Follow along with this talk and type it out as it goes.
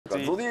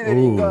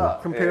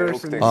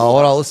Comparisons. Oh,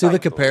 hold on. Let's see the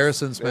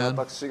comparisons, man.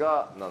 Here's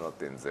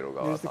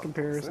the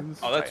comparisons.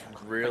 Oh, that's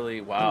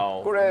really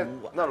wow. これ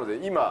なので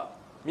今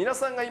皆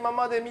さんが今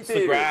まで見て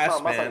いる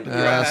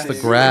That's the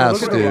grass,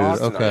 dude.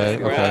 Okay,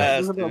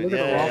 okay. Look at the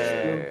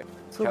rocks.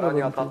 キャラ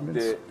に当たっ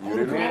て揺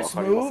れるのが分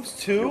かりま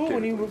す too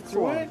when you move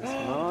through it.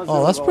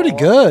 Oh, that's pretty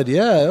good.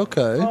 Yeah,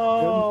 okay.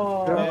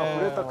 Bro,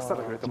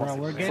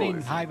 we're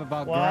getting hype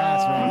about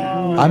grass right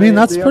now. I mean,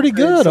 that's pretty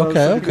good.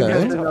 Okay,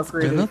 okay.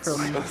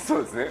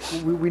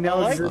 We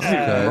now exist.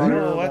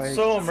 That's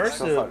so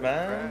immersive,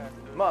 man.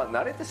 まあ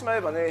慣れてしま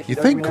えばね You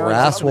think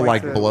grass will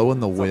like blow in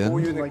the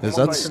wind? Is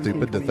that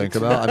stupid to think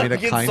about? I mean,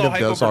 it kind of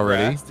does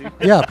already.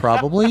 Yeah,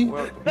 probably.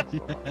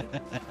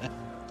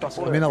 I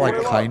mean, it like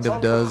kind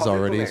of does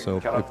already, so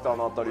it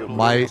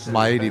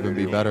might even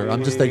be better.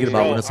 I'm just thinking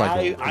about when it's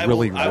like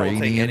really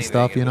rainy and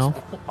stuff, you know?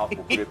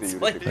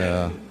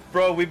 Yeah.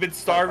 Bro, we've been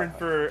starving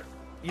for,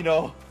 you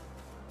know,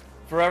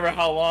 forever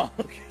how long?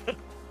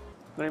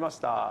 なりまし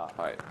た。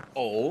はい。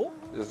 Oh?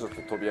 じゃあちょっ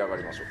と飛び上が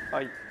りましょう。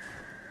はい。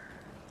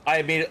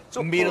 I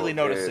immediately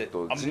noticed it.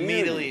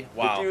 Immediately. でき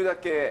Wow. るだ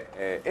け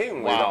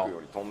円を描くよ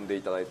うに飛んで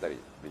いただいたり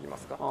できま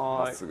すか？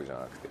まっすぐじゃ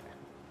なくて。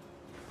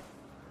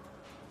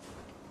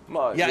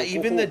 Yeah,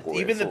 even the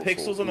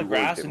pixels on the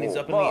grass when he's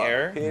up in the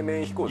air,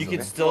 you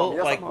can still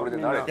like.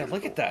 Yeah,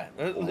 look at that.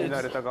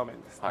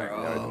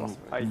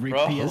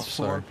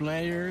 PS4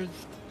 players.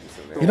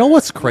 You know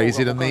what's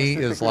crazy to me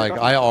is like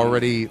I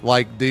already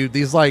like, dude,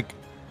 these like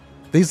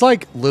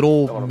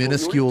little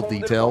minuscule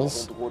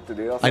details.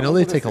 I know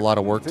they take a lot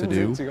of work to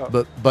do,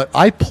 but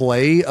I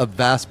play a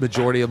vast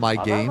majority of my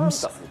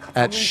games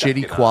at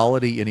shitty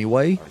quality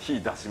anyway,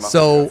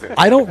 so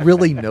I don't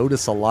really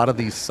notice a lot of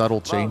these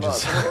subtle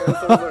changes.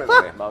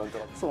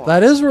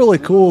 That is really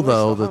cool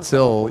though, the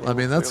tilt. I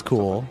mean, that's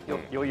cool.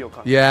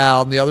 Yeah,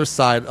 on the other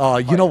side. Oh,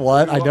 you know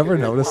what? I never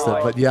noticed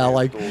it, but yeah,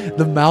 like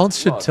the mounts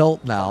should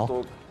tilt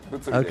now.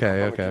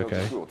 Okay, okay,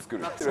 okay.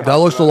 That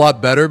looks a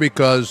lot better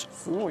because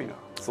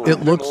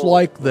it looks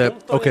like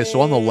that. Okay,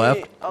 so on the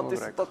left,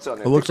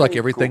 it looks like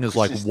everything is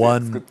like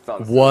one.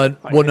 Well,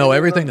 no,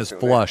 everything is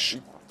flush.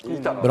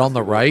 But on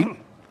the right,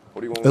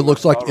 it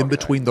looks like in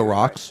between the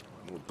rocks,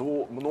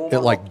 it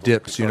like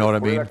dips, you know what I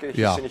mean?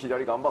 Yeah.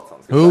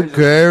 Who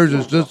cares?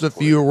 It's just a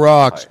few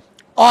rocks.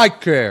 I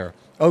care.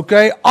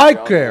 Okay? I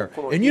care.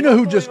 And you know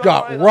who just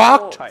got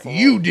rocked?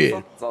 You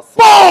did.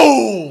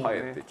 Boom!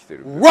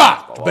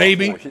 Rocked,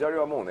 baby.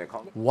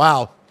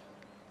 Wow.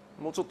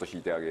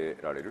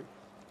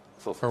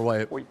 Or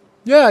wait.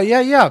 Yeah, yeah,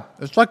 yeah.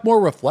 It's like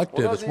more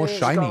reflective. It's more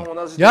shiny.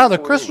 Yeah, the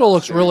crystal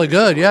looks really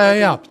good. Yeah, yeah,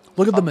 yeah.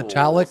 Look at the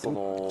metallic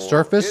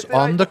surface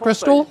on the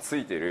crystal.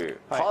 Yeah,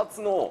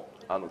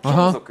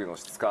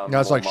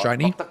 it's like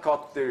shiny.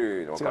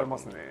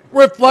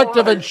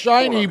 Reflective and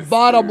shiny,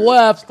 bottom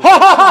left.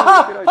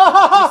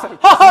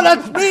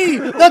 That's me.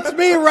 That's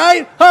me,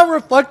 right?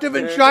 Reflective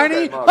and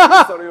shiny.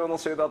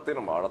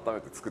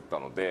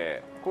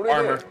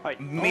 Armor.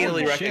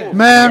 Immediately recognize.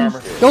 Man,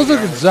 those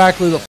look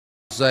exactly the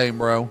same,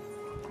 bro.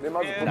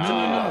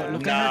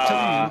 Look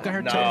at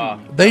her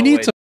tongue. They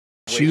need to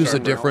choose a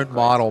different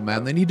model,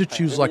 man. They need to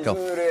choose like a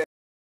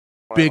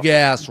big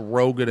ass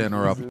Rogan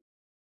or a.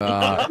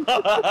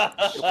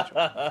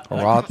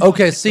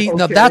 Okay, see,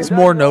 now that's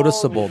more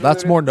noticeable.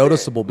 That's more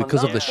noticeable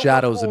because of the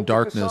shadows and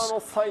darkness. The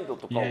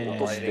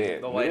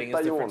lighting is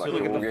different. So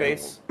look at the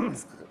face.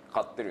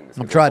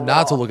 I'm trying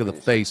not to look at the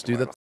face, dude.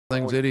 That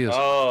thing's hideous.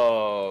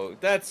 Oh,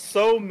 that's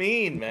so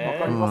mean,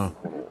 man.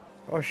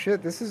 Oh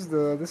shit! This is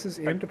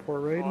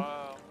Amtapor, right?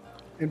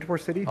 Amtapor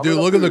City. Dude,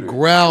 look at the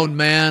ground,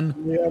 man.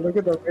 Yeah, look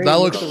at the rain. That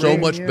looks so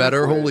much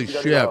better. Holy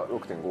shit! It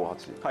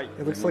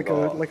looks like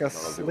a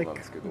slick.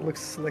 It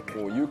looks slick.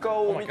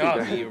 Oh my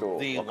god,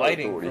 the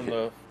lighting from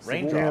the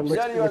raindrops.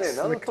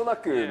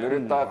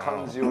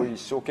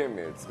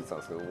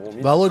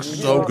 That looks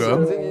so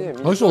good.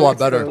 Looks a lot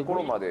better.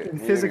 In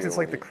physics, it's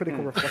like the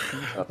critical reflection.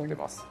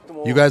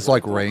 You guys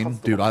like rain?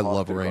 Dude, I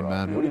love rain,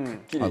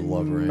 man. I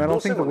love rain. I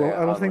don't think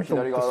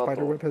the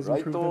spider web has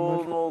improved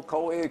that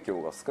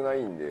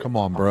much. Come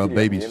on, bro.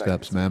 Baby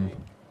steps, man.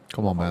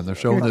 Come on, man. They're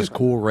showing this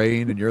cool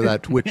rain, and you're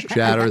that Twitch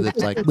chatter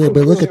that's like, but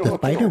look at the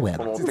spider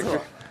web.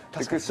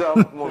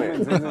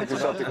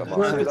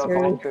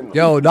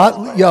 Yo,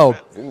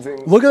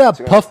 look at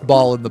that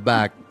puffball in the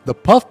back. The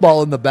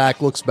puffball in the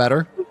back looks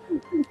better.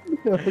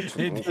 No,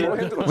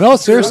 it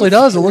seriously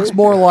does. It looks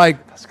more like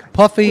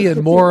puffy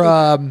and more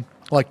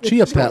like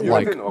Chia Pet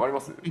like.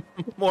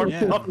 More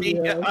puffy.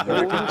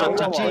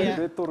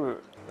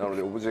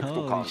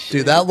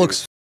 Dude, that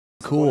looks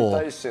cool.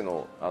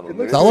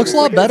 That looks a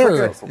lot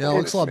better. Yeah, it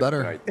looks a lot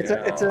better. It's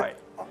a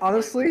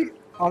honestly,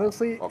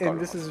 and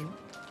this is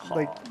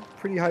like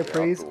pretty high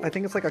praise. I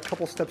think it's like a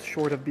couple steps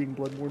short of being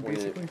Bloodborne,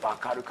 basically.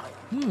 Bloodborne?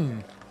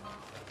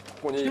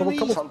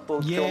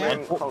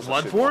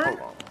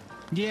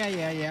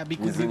 Yeah.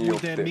 Because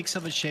with the mix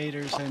of the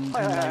shaders and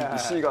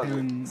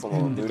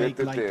fake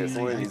lighting. I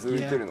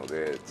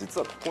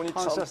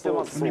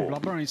mean,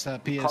 Bloodborne is a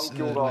PS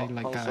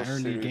like an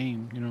early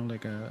game, you know,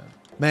 like a.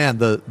 Man,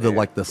 the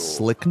like the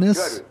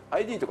slickness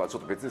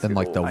and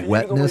like the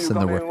wetness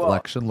and the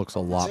reflection looks a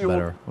lot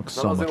better. Looks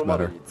so much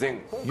better. You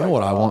know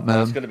what I want,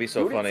 man? It's gonna be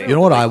so funny. You know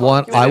what I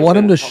want? I want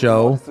him to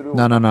show.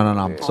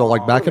 No. So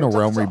like back in A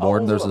Realm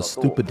Reborn, there's a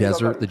stupid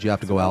desert that you have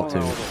to go out to.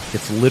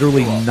 It's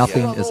literally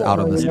nothing is out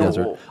on this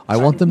desert. I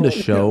want them to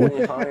show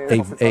a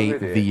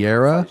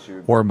Viera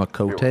or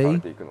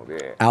Makote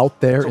out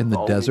there in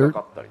the desert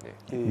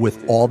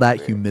with all that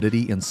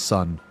humidity and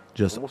sun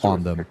just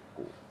on them.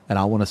 And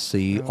I want to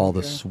see all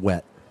the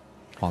sweat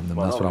on them.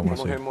 That's what I want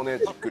to see.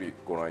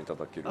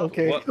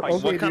 Okay.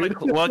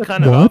 What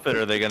kind of outfit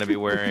are they going to be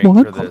wearing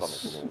for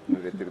this?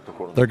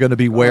 They're going to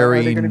be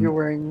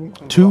wearing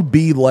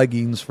 2B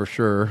leggings for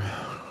sure.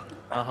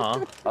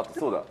 Uh-huh. I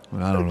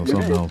don't know,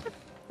 something else.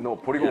 I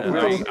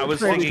was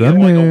thinking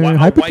like a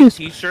white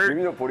t-shirt,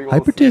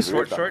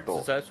 short shorts.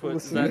 Is that what?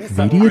 Listen,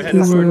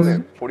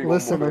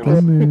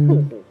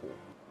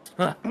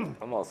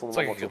 It's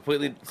like a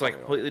completely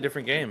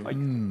different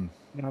game.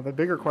 You know, the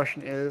bigger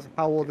question is,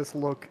 how will this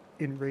look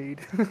in Raid?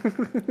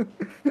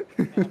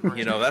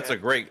 You know, that's a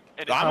great.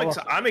 I'm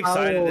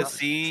excited to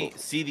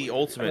see the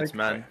ultimates,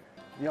 man.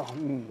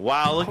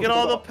 Wow, look at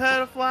all the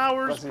pet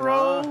flowers,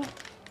 bro.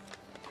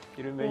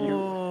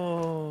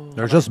 Oh.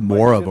 There's just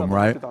more of them,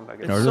 right?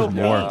 There's so just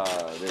more.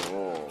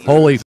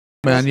 Holy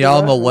man, yeah,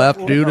 on the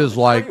left, dude, is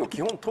like when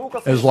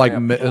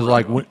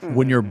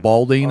you're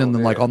balding, and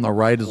then like on the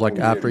right is like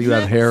after you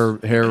have hair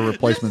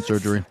replacement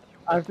surgery.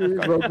 After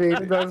you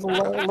rotate, left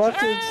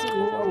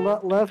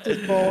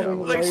is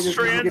balding. Like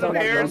strands of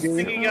hair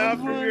sticking out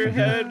from your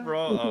head,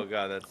 bro. Oh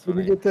god, that's funny.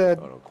 When you get that,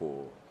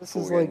 this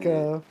is like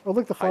oh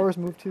look, the flowers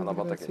move too. Nah,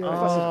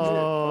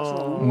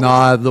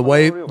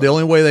 the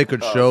only way they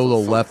could show the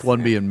left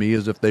one being me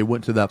is if they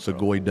went to that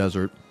Sugoi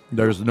desert.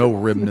 There's no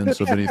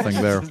remnants of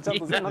anything there.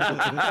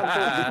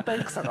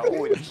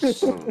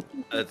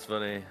 That's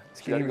funny.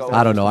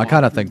 I don't know. I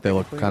kind of think they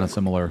look kind of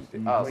similar.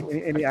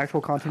 Any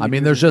actual content? I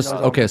mean, there's just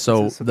okay.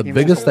 So the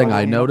biggest thing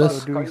I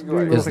notice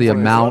is the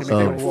amount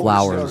of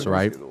flowers,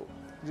 right?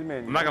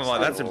 I'm not gonna lie,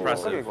 that's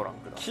impressive.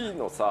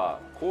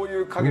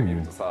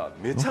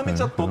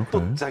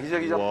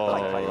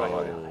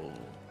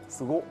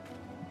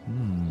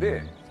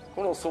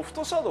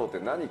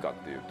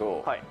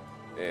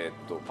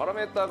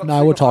 Now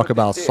I would talk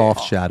about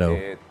soft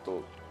shadow.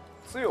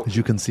 As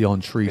you can see on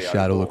tree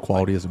shadow, the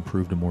quality has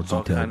improved in more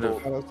detail.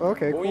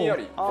 Okay, cool.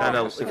 Kind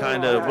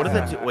of. What did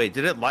it do? Wait,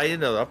 did it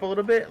lighten it up a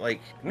little bit?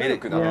 Like made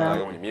it.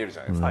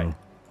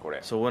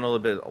 So it went a little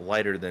bit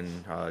lighter than.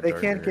 They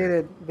can't get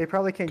it. They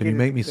probably can't. Can get you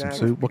make me some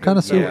soup? What kind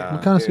of soup? Yeah.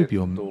 What kind of soup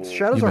you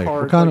Shadows make?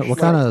 are hard. What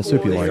kind of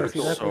soup you like?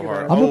 So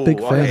hard. I'm a big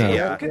fan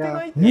of.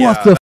 Yeah.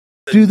 What the?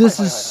 Dude, this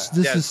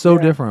is so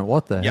different.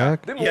 What the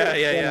heck?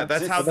 Yeah.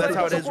 That's how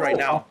it is right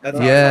now.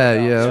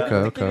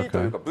 Yeah. Okay.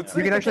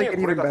 You can actually get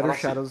even better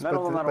shadows, but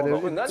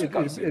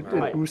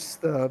it boosts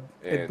the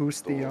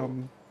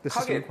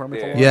system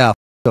requirements a lot. Yeah,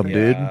 them,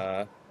 dude.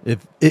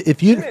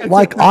 If you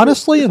like,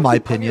 honestly, in my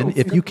opinion,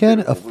 if you can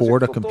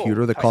afford a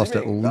computer that costs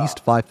at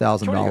least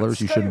 $5,000,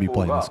 you shouldn't be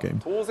playing this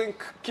game. But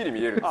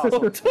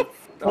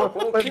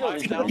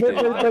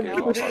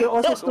they're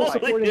also still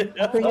supporting.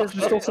 The thing is,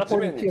 they're still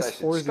supporting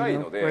PS4s, you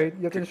know, right?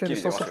 You have to understand they're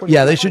still supporting.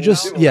 Yeah, they should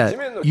just.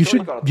 Yeah, you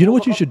should. You know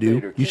what you should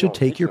do? You should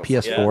take your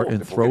PS4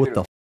 and throw it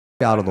the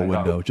out of the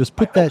window. Just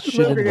put that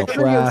shit in the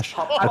trash,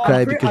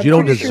 okay? Because you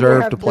don't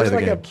deserve to play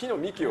the game.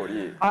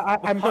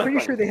 I'm pretty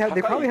sure they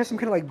probably have some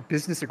kind of like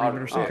business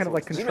agreement or some kind of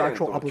like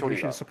contractual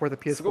obligation to support the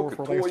PS4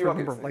 for like a certain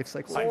number of life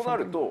cycles or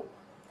something.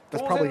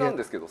 That's probably it.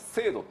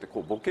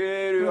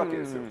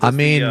 I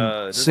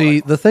mean, see,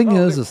 the thing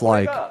is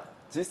like,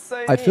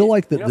 I feel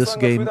like that this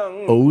game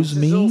owes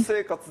me.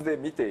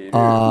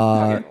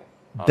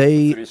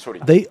 They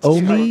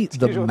owe me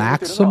the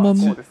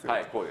maximum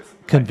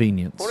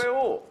convenience.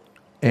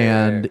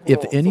 And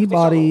if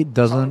anybody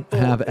doesn't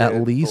have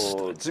at least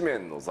a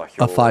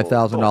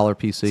 $5,000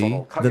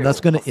 PC, then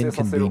that's going to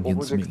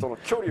inconvenience me,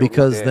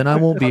 because then I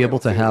won't be able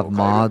to have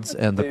mods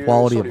and the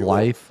quality of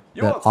life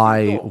that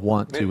I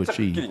want to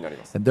achieve.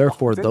 And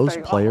therefore, those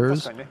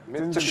players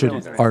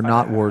are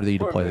not worthy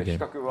to play the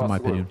game, in my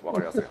opinion.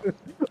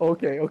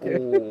 Okay.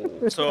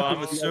 So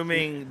I'm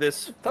assuming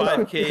this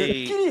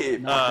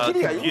 5K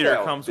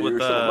computer comes with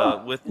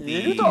the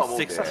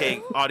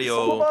 6K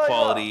audio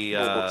quality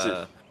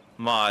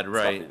mod,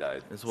 right,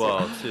 as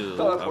well, too,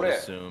 I would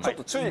assume.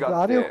 The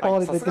audio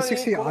quality, the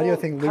 60 audio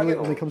thing literally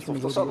only comes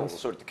from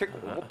Xenosys.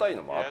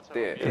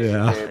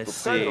 Yeah. I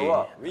see.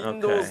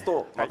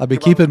 Okay. I mean,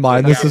 keep in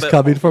mind, this is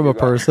coming from a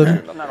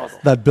person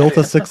that built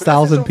a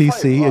 6,000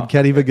 PC and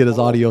can't even get his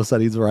audio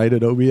settings right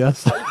in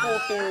OBS.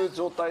 It's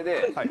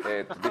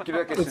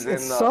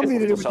something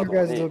to do with your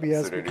guys'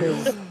 OBS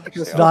because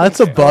Nah,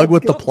 it's a bug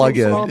with the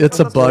plugin. It's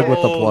a bug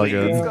with the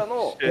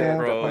plugin. Yeah,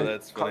 bro,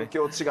 that's funny.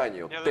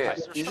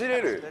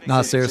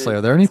 Nah, seriously,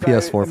 are there any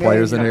PS4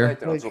 players in here?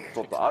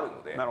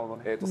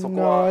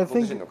 No, I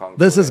think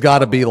This has got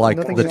to be like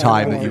the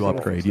time that you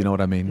upgrade. You know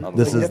what I mean?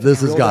 This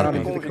has got to be.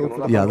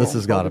 Yeah, this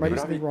has got to be.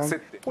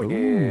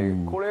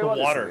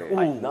 Water.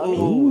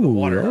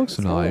 Ooh, that looks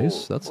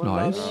nice. That's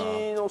nice.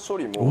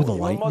 Ooh, the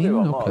lightning?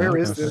 Okay. Where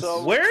is this?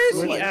 Where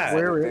is he at?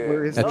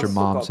 Where is At this? your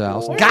mom's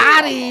house.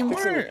 Got him!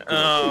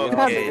 Oh,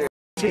 okay.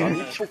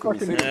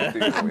 Fucking-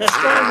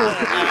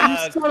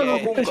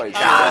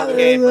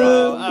 Okay,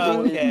 bro.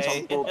 Okay.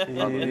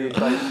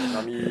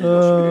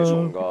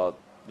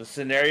 The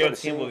scenario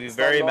team will be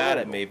very mad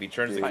at me if he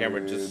turns the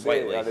camera just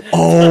slightly.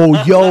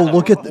 Oh, yo,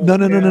 look at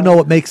no.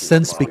 It makes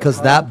sense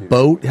because that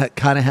boat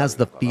kind of has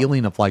the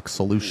feeling of like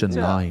Solution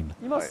 9.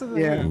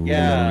 Yeah.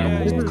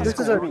 Yeah. This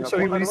is a so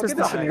when he says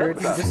the scenario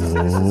team, this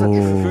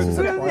is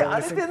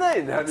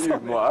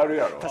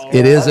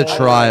It is a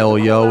trial,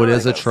 yo. It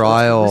is a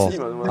trial.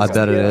 I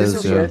bet it This is.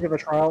 is the Yeah. edge of a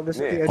trial. This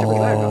is the edge of a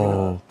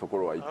trial.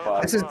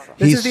 Oh, This is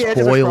He's the edge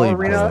of a trial spoiling,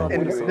 arena, bro.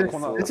 and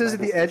this is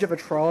the edge of a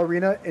trial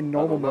arena in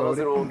normal mode,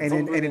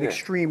 and in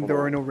extreme there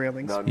are no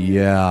railings.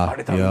 yeah.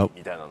 Yep.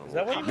 Is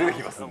that what you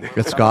mean?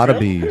 It's gotta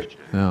be.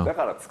 Yeah.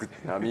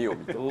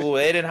 Ooh,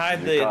 they didn't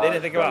hide the. They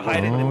didn't think about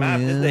hiding the Oh, map,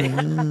 did they?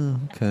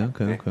 yeah.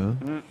 Okay.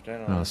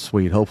 Oh,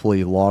 sweet. Hopefully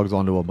he logs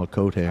onto a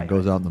Makote and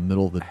goes out in the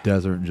middle of the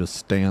desert and just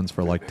stands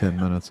for like 10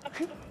 minutes.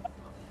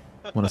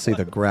 Want to see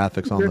the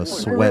graphics on the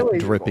sweat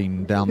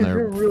dripping down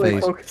their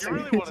face.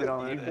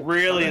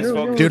 Really is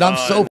focused Dude, I'm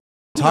on- so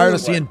tired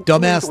of seeing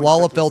dumbass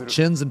Lalafeld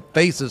chins and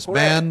faces,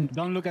 man.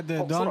 Don't look at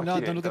the don't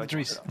look at the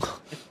trees.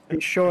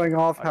 He's showing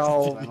off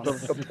how the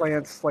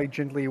plants like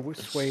gently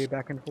sway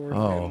back and forth.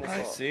 Oh,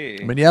 I see.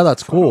 I mean, yeah,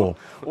 that's cool.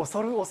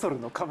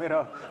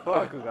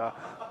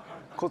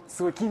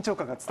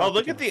 Oh,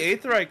 look at the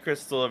aetherite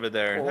crystal over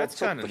there. That's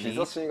kind of neat.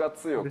 This is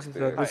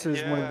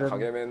one of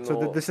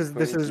the this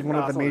is one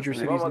of the major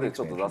cities in the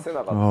expansion.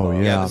 Oh,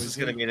 Yeah, yeah. this is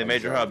gonna be the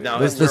major hub. Now,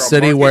 This is there the a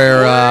city market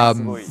where,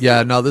 for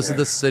it? this is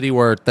the city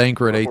where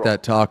Thancred ate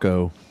that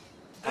taco.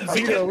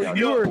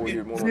 You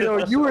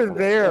were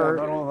there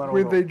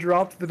when they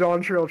dropped the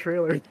Dawntrail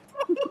trailer.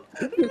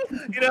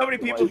 You know how many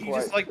people he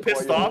just like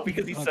pissed off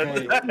because he said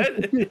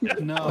that?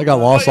 No. I got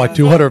lost like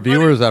 200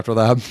 viewers after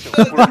that.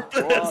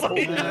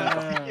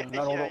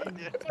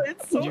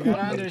 You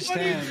gotta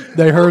understand.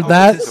 They heard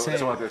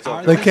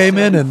that. They came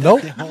in and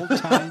nope. The whole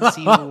time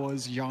Xeno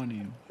was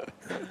yawning.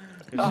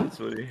 That's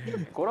funny.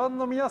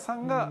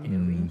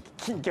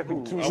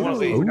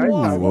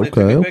 Ooh,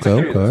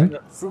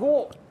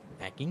 okay.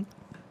 Hacking?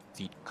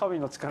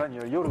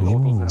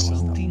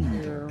 Something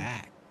in the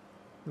back.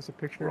 There's a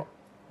picture.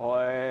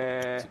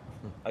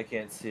 I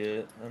can't see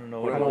it. I don't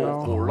know I what don't it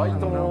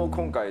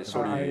is.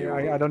 know.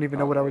 I don't even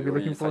know what I would be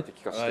looking for.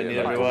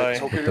 Neither do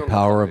I. With the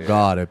power of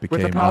God, it With the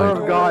became power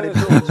night. of God, it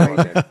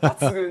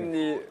became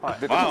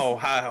night. Wow,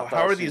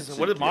 how are these?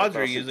 What mods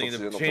are you using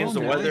to change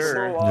the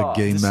weather? Or? The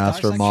Game The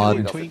Master stars mod.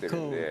 actually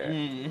twinkle.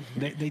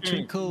 They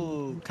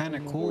twinkle kind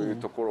of cool.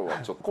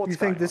 You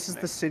think this is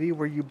the city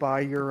where you buy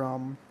your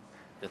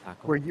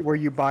where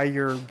you buy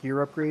your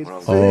gear upgrades?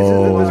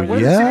 Oh,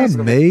 yeah,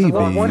 maybe.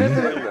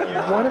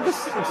 One of the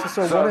cities,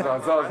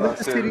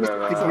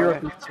 the gear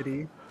upgrade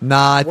city.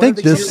 Nah, I think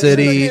this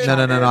city.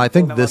 No. I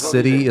think this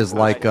city is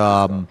like,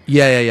 yeah.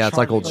 It's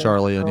like old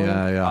Charlian.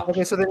 Yeah.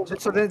 Okay, so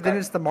then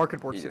it's the market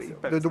board city.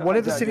 The one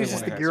of the cities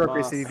is the gear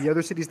upgrade city. The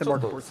other city is the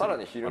market board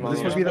city.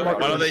 This would be the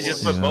market Why don't board they city.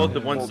 just put both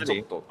in one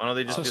city? Why don't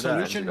they just So do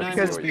Solution that? 9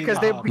 Because would be because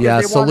the they hub. Yeah,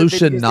 because they want-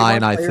 Solution they 9,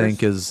 want I players-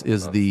 think,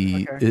 is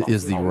the Okay.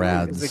 is the Is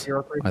rads. the gear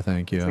upgrade? I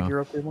think, It's the yeah. gear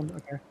upgrade one.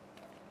 Okay.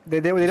 They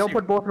don't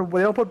put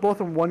both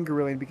in one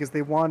guerrillian because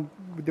they want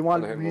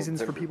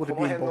reasons for people to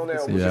be in both the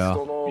cities. Yeah.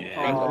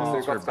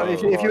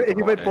 If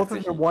you put both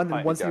of them in one,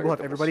 then one city will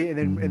have everybody,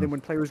 and then when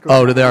players go.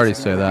 Oh, did they already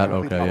say that?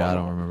 Okay, yeah, I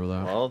don't remember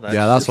Well, that.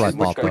 Yeah, that's what I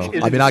thought, which though.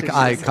 is I mean, the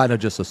I city. kind of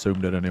just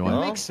assumed it That anyway.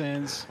 makes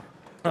sense.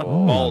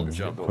 Ball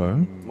jump.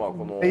 Okay.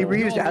 They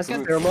reused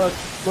assets there. Look.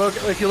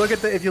 If you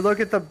look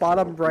at the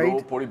bottom right,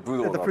 at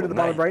the fruit of the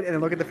bottom right, and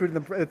then look at the fruit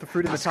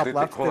in the top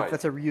left.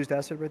 That's a reused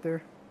asset right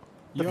there.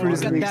 Yo, fruit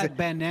is look in at the that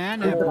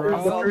banana, The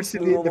bro. fruit's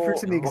in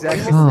the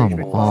exact same Come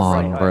arrangement.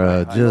 on,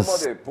 bro.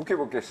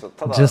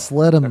 Just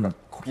let them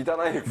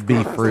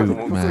be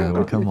fruit,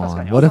 man. Come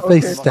on. What if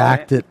they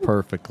stacked it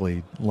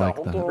perfectly like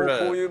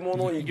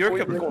that?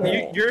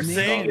 You're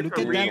saying it's look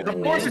a at that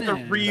of course it's a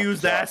banana.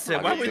 reused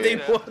asset. Why would they?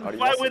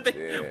 Why would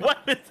they?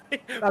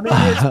 I mean,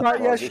 it's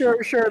not. Yeah,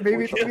 sure.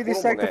 Maybe they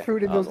stack the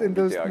fruit in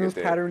those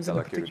patterns in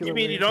a particular You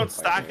mean way. you don't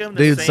stack them?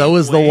 Dude, so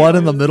is the one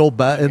in the middle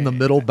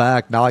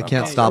back. Now I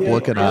can't stop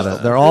looking at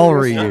it. They're all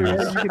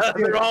reused.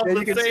 They're all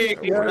the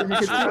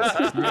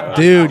same.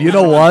 Dude, you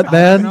know what,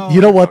 man?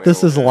 You know what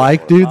this is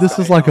like, dude? This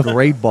is like a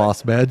raid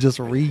boss, man. Just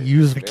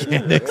reuse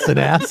mechanics and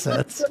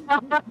assets.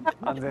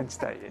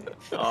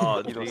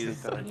 Oh,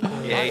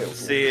 jeez. You hate to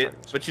see it,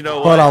 but you know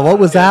what? Hold on, what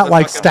was that?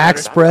 Like stack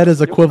spread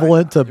is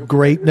equivalent to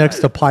grape next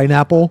to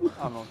pineapple?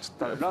 Oh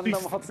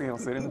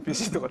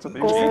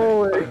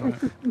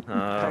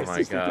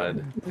my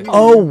god.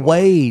 Oh,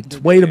 wait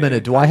a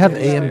minute. Do I have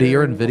AMD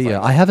or NVIDIA?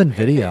 I have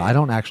NVIDIA. I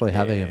don't actually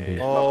have AMD.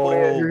 Oh,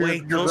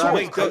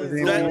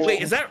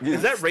 wait, is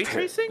that ray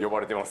tracing? No,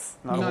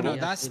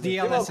 that's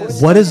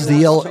DLSS. What is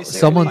DL?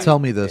 Someone tell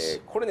me this.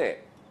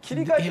 切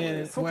り替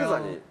えて即座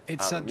に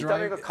it's a 見た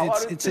目 drive. が変わ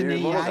るっ It's て an いう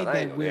ものじゃ AI な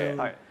い that ので、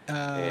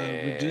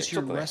 will reduce ち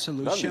ょ your っとね、なんで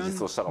実 resolution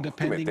装したかも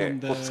含め depending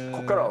て on こ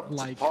こから the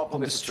like パワポ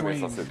on で the 説明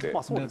strain させて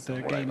that the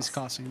もらい game ま is す。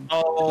 causing.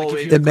 Oh, Like if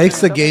it- you're It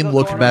makes the putting- game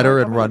look better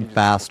and run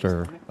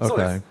faster.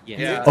 Okay.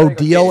 Yeah. Oh,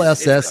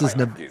 DLSS is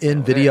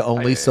NVIDIA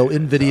only, so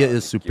NVIDIA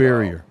is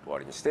superior. 終わ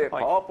りにしてパ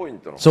ワーポイン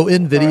トの So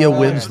NVIDIA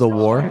wins the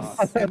war.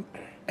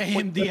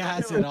 AMD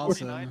has it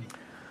also.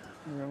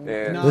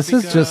 No, This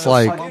is just because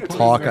like one point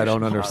talk I version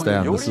don't of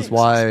understand. point This is is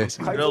why-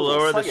 basically- It'll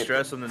lower the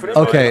stress on the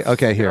Okay,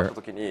 okay, here.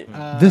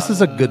 This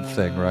is a good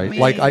thing, I right? mean,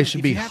 Like, I should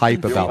if be you have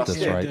hype to about fix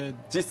this, the- right?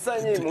 実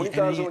際にモニ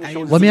ター上に表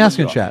示 Let me ask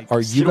you in する chat.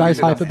 Are you guys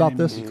hype about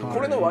this?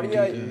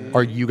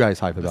 Are you guys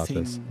hype about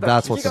thing. this?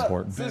 That's what's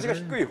important. 数字が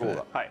低い方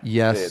が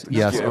Yes,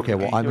 yes. Okay,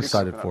 well, I'm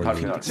excited for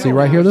you. See,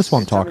 right here, this is what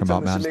I'm talking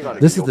about, man.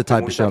 This is the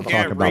type of shit I'm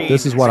talking about.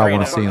 This is what I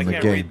want to see in the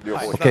game.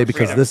 Okay,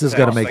 because this is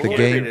going to make the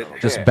game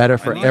just better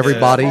for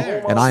everybody,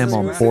 and I am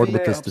on board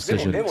with this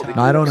decision.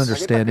 Now, I don't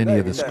understand any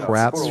of this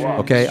crap.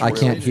 Okay, I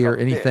can't hear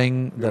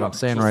anything that I'm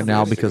saying right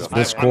now because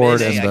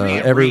Discord and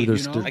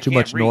there's too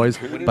much noise.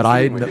 But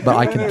I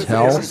can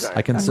tell,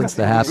 I can sense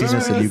the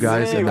happiness in you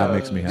guys, and that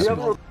makes me happy.